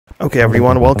Okay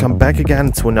everyone, welcome back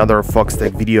again to another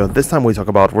Foxtech video. This time we talk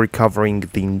about recovering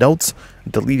the notes,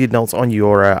 deleted notes on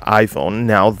your iPhone.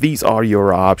 Now these are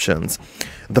your options.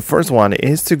 The first one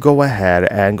is to go ahead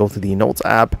and go to the Notes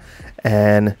app,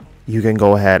 and you can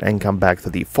go ahead and come back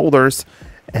to the folders,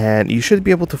 and you should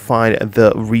be able to find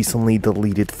the recently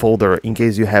deleted folder in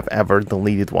case you have ever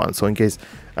deleted one. So in case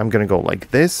I'm gonna go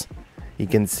like this, you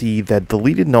can see that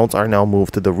deleted notes are now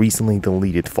moved to the recently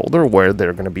deleted folder where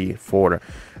they're going to be for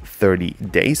 30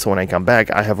 days. So when I come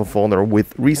back, I have a folder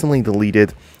with recently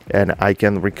deleted and I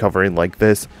can recover it like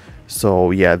this. So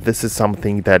yeah, this is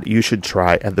something that you should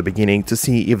try at the beginning to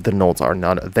see if the notes are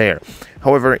not there.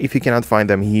 However, if you cannot find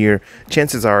them here,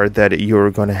 chances are that you're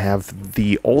going to have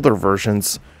the older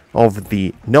versions of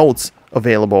the notes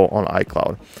available on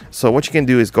iCloud. So what you can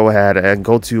do is go ahead and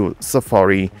go to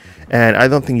Safari, and I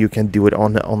don't think you can do it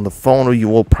on the phone, or you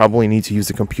will probably need to use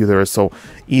a computer, so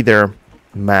either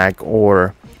Mac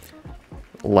or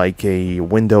like a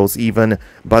Windows even.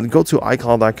 But go to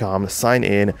iCloud.com, sign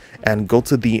in, and go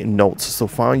to the notes. So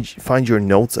find your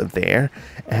notes there,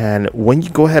 and when you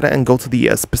go ahead and go to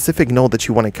the specific note that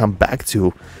you want to come back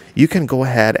to, you can go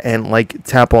ahead and like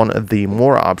tap on the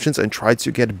more options and try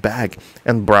to get back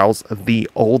and browse the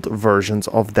old versions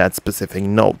of that specific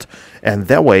note, and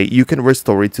that way you can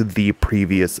restore it to the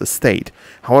previous state.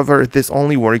 However, this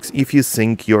only works if you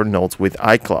sync your notes with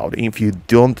iCloud. If you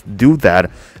don't do that,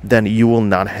 then you will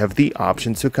not have the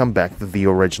option to come back to the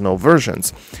original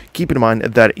versions. Keep in mind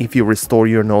that if you restore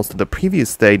your notes to the previous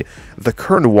state, the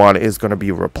current one is going to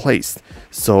be replaced.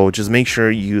 So just make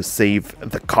sure you save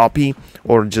the copy,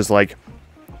 or just like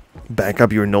back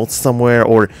up your notes somewhere,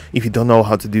 or if you don't know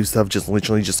how to do stuff, just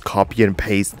literally just copy and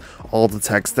paste all the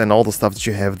text and all the stuff that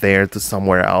you have there to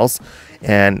somewhere else,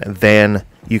 and then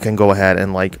you can go ahead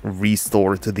and like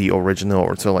restore to the original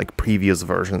or to like previous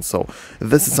version. So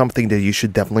this is something that you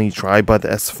should definitely try. But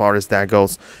as far as that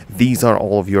goes, these are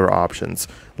all of your options.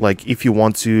 Like if you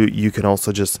want to, you can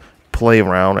also just play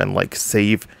around and like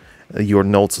save your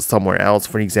notes somewhere else.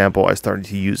 For example, I started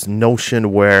to use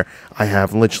Notion, where I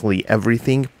have literally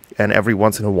everything, and every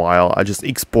once in a while I just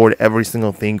export every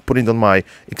single thing, put it on my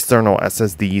external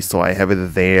SSD, so I have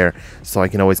it there, so I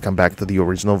can always come back to the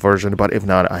original version. But if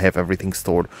not, I have everything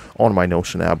stored on my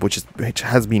Notion app, which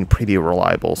has been pretty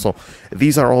reliable. So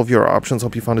these are all of your options.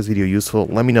 Hope you found this video useful.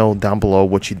 Let me know down below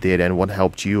what you did and what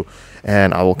helped you,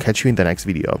 and I will catch you in the next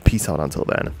video. Peace out until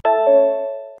then.